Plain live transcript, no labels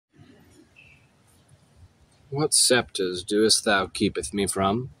What sceptres doest thou keepeth me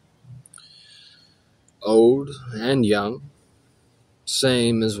from? Old and young,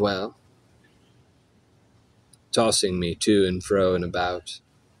 same as well, tossing me to and fro and about,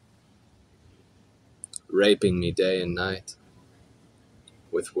 raping me day and night,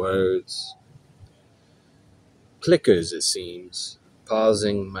 with words, clickers it seems,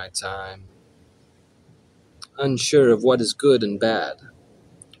 pausing my time, unsure of what is good and bad,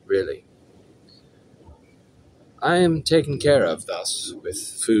 really. I am taken care of thus, with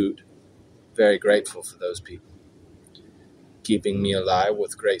food, very grateful for those people, keeping me alive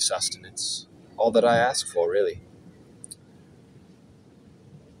with great sustenance, all that I ask for, really.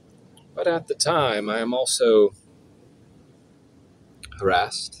 But at the time, I am also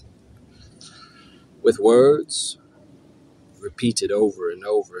harassed with words repeated over and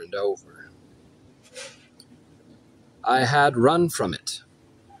over and over. I had run from it.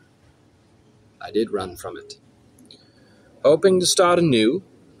 I did run from it. Hoping to start anew,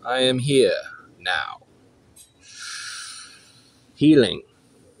 I am here now. Healing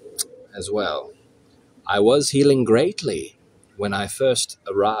as well. I was healing greatly when I first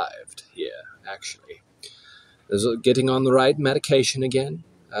arrived here, actually. Getting on the right medication again,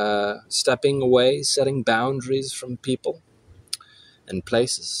 stepping away, setting boundaries from people and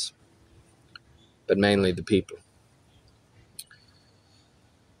places, but mainly the people.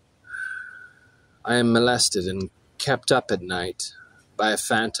 I am molested and kept up at night by a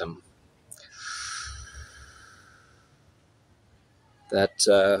phantom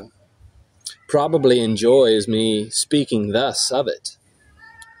that probably enjoys me speaking thus of it.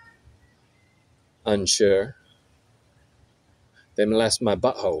 Unsure. They molest my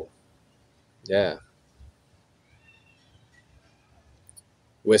butthole. Yeah.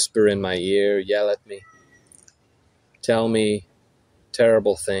 Whisper in my ear, yell at me, tell me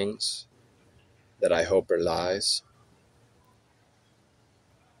terrible things that I hope are lies.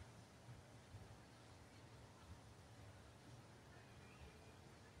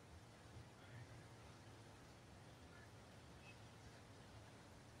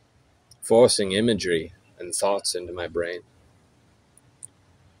 Forcing imagery and thoughts into my brain.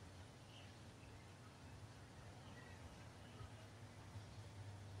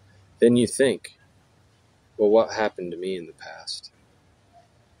 Then you think, well, what happened to me in the past?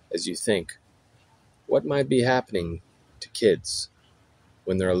 As you think, what might be happening to kids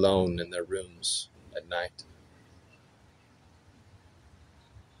when they're alone in their rooms at night?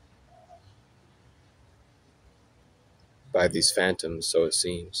 By these phantoms, so it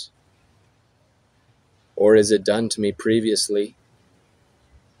seems. Or is it done to me previously,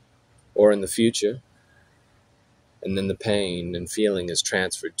 or in the future, and then the pain and feeling is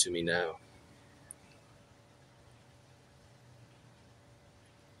transferred to me now?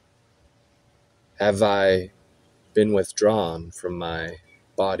 Have I been withdrawn from my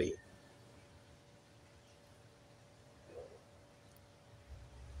body?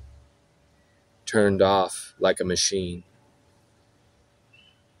 Turned off like a machine,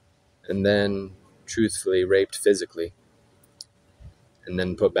 and then truthfully raped physically, and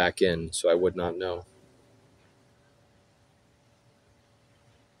then put back in so I would not know.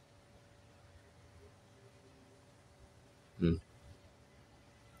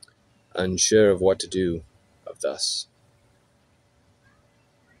 Unsure of what to do of thus.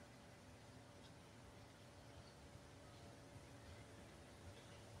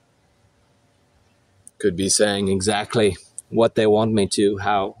 Could be saying exactly what they want me to,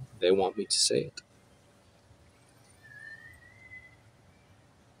 how they want me to say it.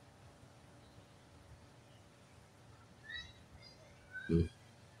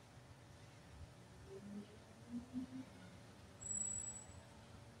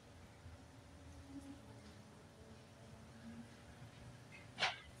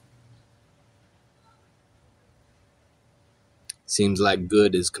 Seems like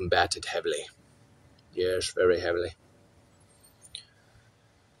good is combated heavily. Yes, very heavily.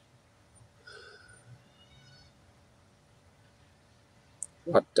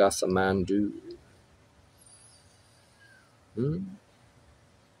 What doth a man do?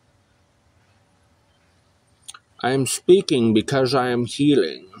 I am speaking because I am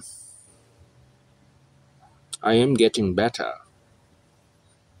healing. I am getting better.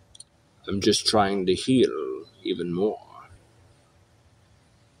 I'm just trying to heal even more.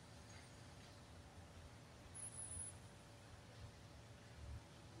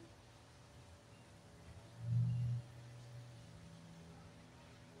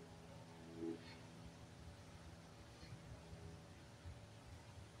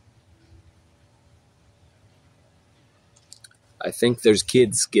 I think there's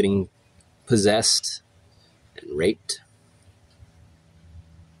kids getting possessed and raped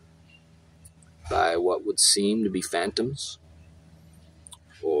by what would seem to be phantoms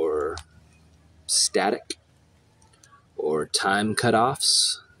or static or time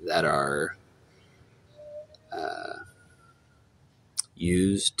cutoffs that are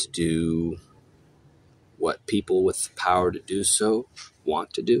used to do what people with the power to do so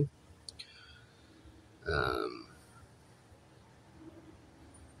want to do.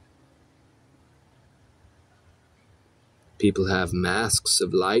 People have masks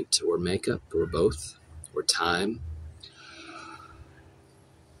of light or makeup or both, or time.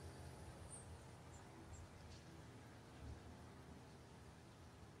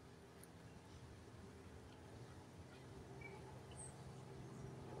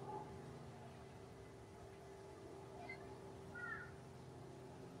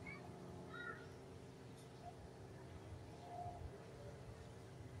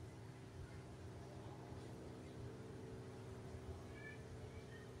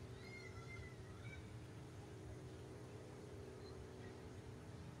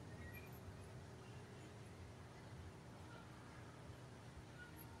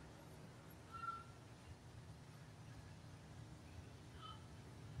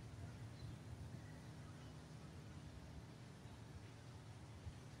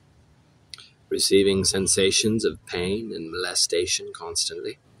 Receiving sensations of pain and molestation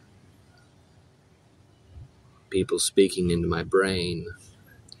constantly. People speaking into my brain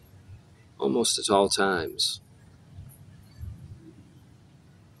almost at all times.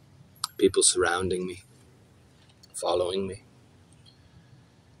 People surrounding me, following me.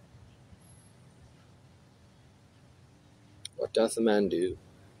 What doth a man do?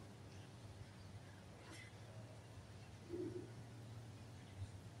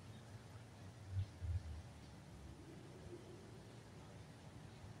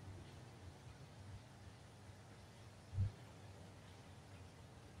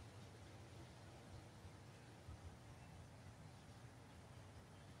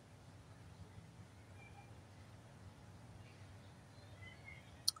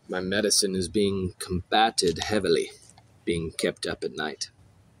 My medicine is being combated heavily, being kept up at night.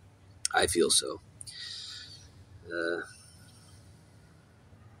 I feel so.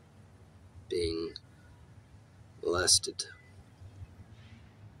 Being molested.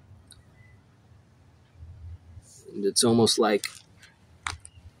 And it's almost like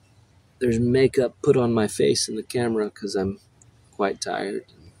there's makeup put on my face in the camera because I'm quite tired.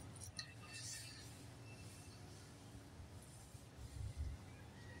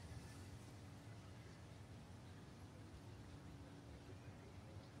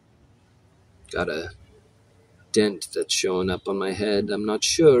 Got a dent that's showing up on my head. I'm not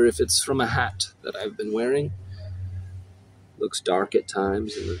sure if it's from a hat that I've been wearing. Looks dark at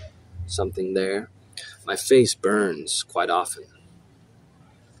times and something there. My face burns quite often.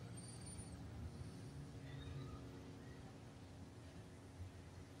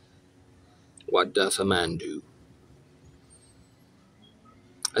 What doth a man do?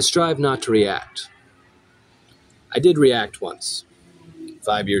 I strive not to react. I did react once,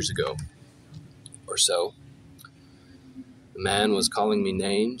 5 years ago or so. The man was calling me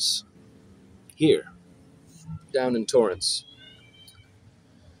names. Here, down in Torrance.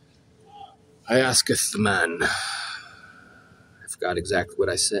 I asketh the man. I forgot exactly what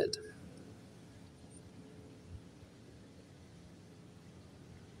I said.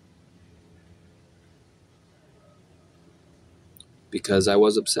 Because I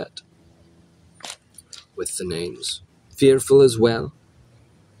was upset with the names. Fearful as well.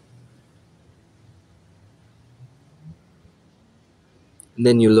 And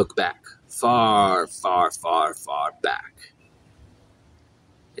then you look back, far, far, far, far back.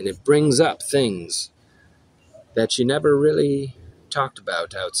 And it brings up things that you never really talked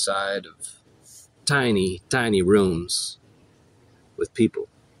about outside of tiny, tiny rooms with people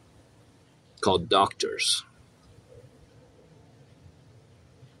called doctors.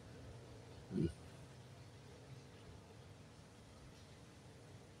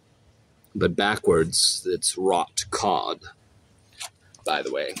 But backwards, it's rot cod, by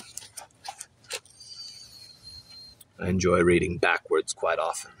the way. I enjoy reading backwards quite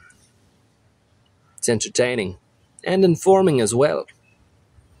often. It's entertaining and informing as well.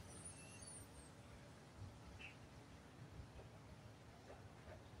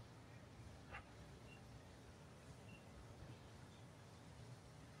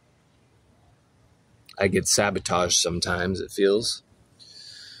 I get sabotaged sometimes, it feels.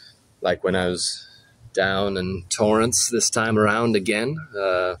 Like when I was down in Torrance this time around again.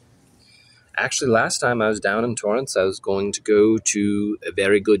 Actually, last time I was down in Torrance, I was going to go to a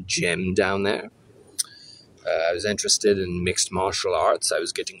very good gym down there. I was interested in mixed martial arts. I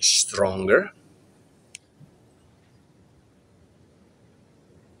was getting stronger.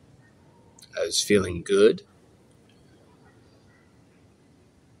 I was feeling good.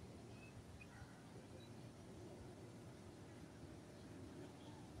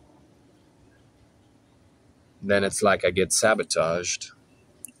 Then it's like I get sabotaged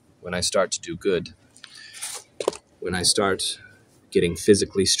when I start to do good. When I start getting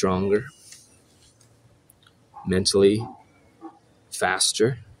physically stronger, mentally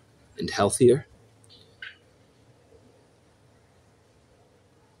faster and healthier.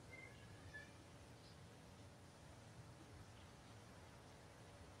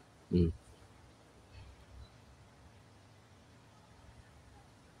 Mm.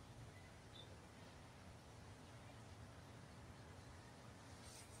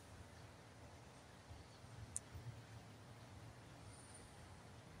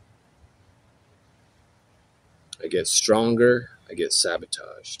 I get stronger, I get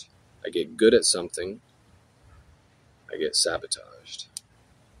sabotaged. I get good at something, I get sabotaged.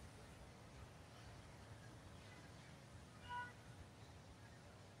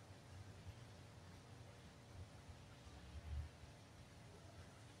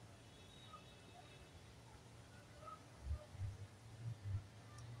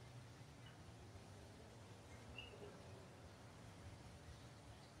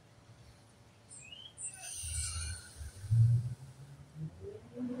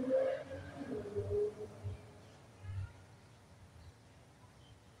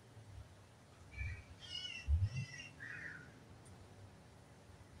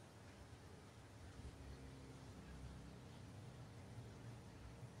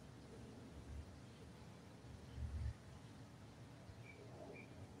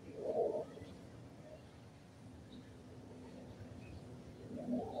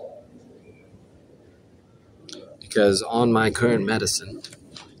 Because on my current medicine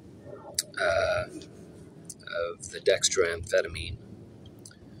of the dextroamphetamine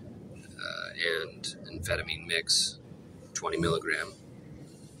and amphetamine mix, 20 milligram,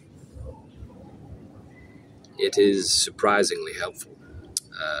 it is surprisingly helpful.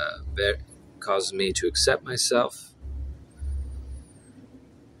 It causes me to accept myself,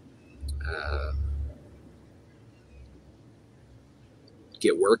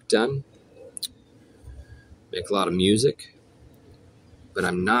 get work done, make a lot of music, but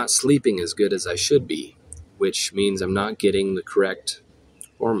I'm not sleeping as good as I should be, which means I'm not getting the correct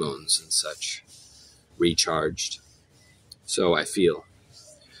hormones and such recharged. So I feel.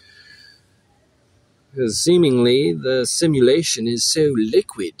 Because seemingly the simulation is so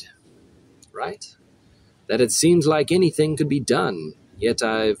liquid, right? That it seems like anything could be done, yet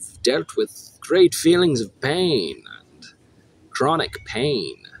I've dealt with great feelings of pain and chronic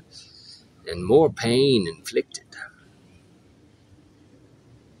pain and more pain inflicted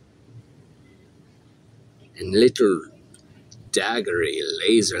in little daggery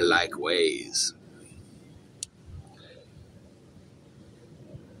laser-like ways.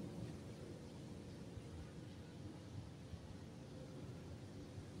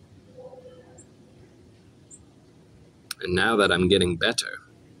 And now that I'm getting better,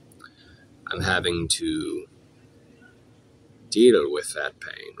 I'm having to deal with that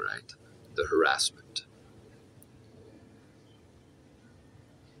pain, right? The harassment.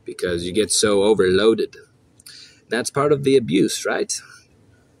 Because you get so overloaded. That's part of the abuse, right?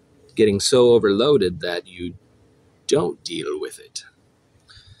 Getting so overloaded that you don't deal with it.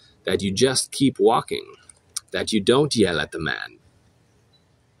 That you just keep walking. That you don't yell at the man.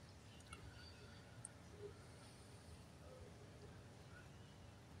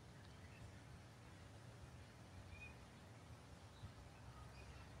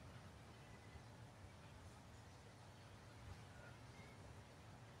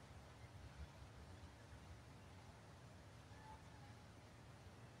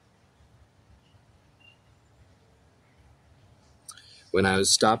 When I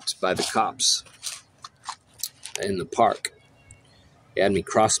was stopped by the cops in the park, they had me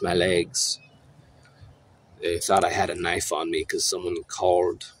cross my legs. They thought I had a knife on me because someone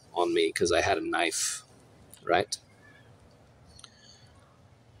called on me because I had a knife, right?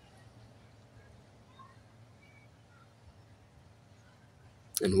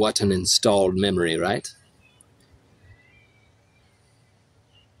 And what an installed memory, right?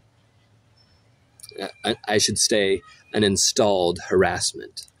 I should say an installed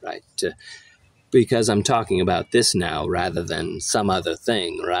harassment, right? Because I'm talking about this now rather than some other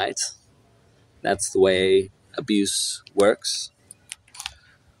thing, right? That's the way abuse works.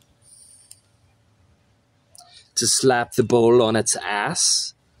 To slap the bull on its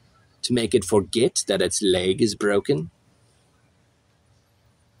ass to make it forget that its leg is broken?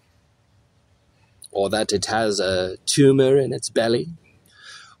 Or that it has a tumor in its belly?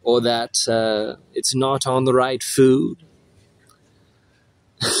 Or that it's not on the right food?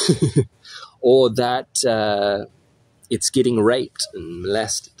 Or that it's getting raped and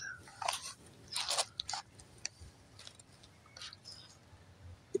molested?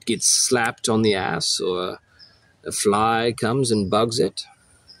 It gets slapped on the ass, or a fly comes and bugs it?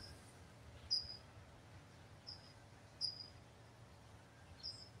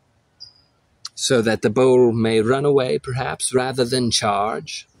 So that the bull may run away, perhaps, rather than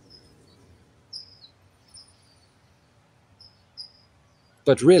charge?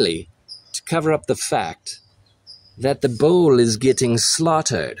 But really, to cover up the fact that the bull is getting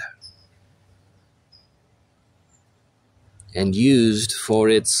slaughtered and used for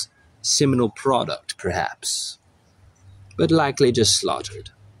its seminal product, perhaps, but likely just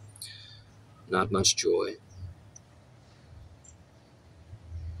slaughtered. Not much joy.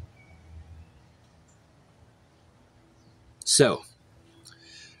 So,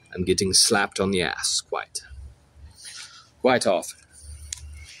 I'm getting slapped on the ass quite often.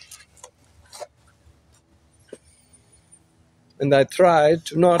 And I try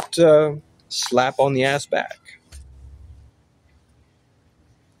to not slap on the ass back.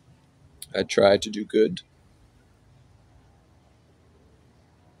 I try to do good.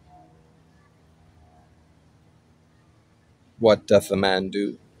 What doth a man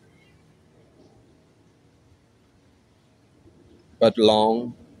do? But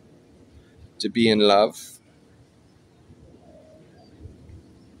long to be in love?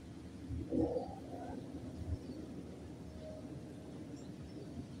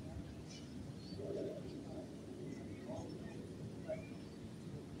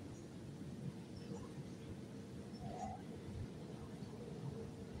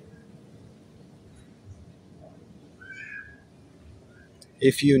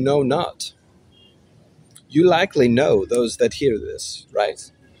 If you know not, you likely know, those that hear this, right?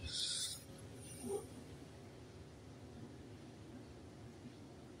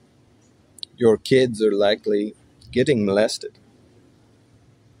 Your kids are likely getting molested,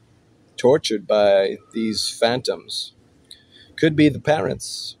 tortured by these phantoms. Could be the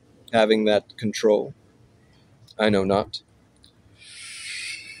parents having that control. I know not.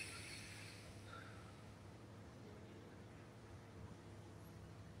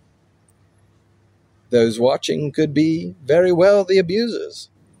 Those watching could be very well the abusers,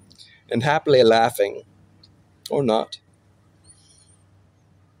 and happily laughing, or not.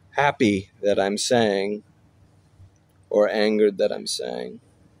 Happy that I'm saying, or angered that I'm saying,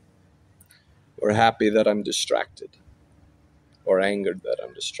 or happy that I'm distracted, or angered that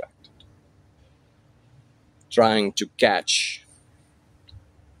I'm distracted. Trying to catch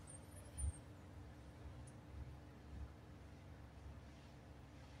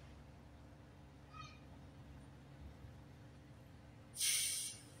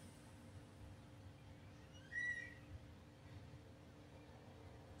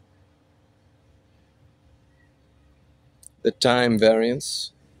the time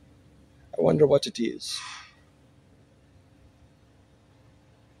variance. I wonder what it is.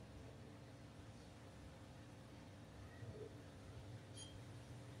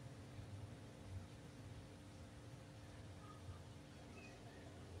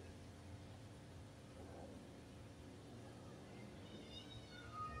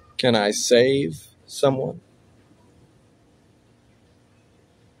 Can I save someone?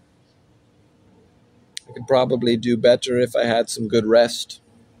 I could probably do better if I had some good rest.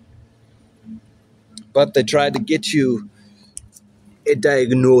 But they try to get you a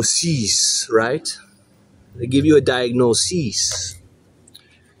diagnosis, right? They give you a diagnosis,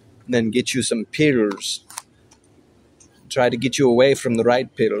 and then get you some pills. Try to get you away from the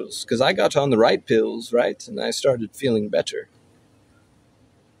right pills. Because I got on the right pills, right? And I started feeling better.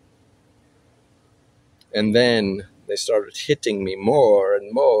 And then they started hitting me more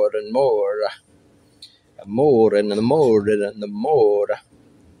and more and more. More and more and more.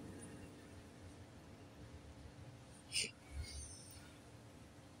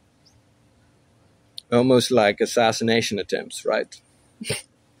 Almost like assassination attempts, right?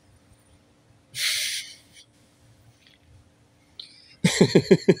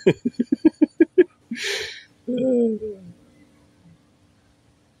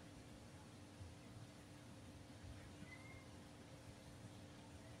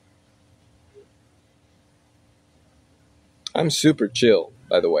 I'm super chill,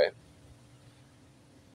 by the way.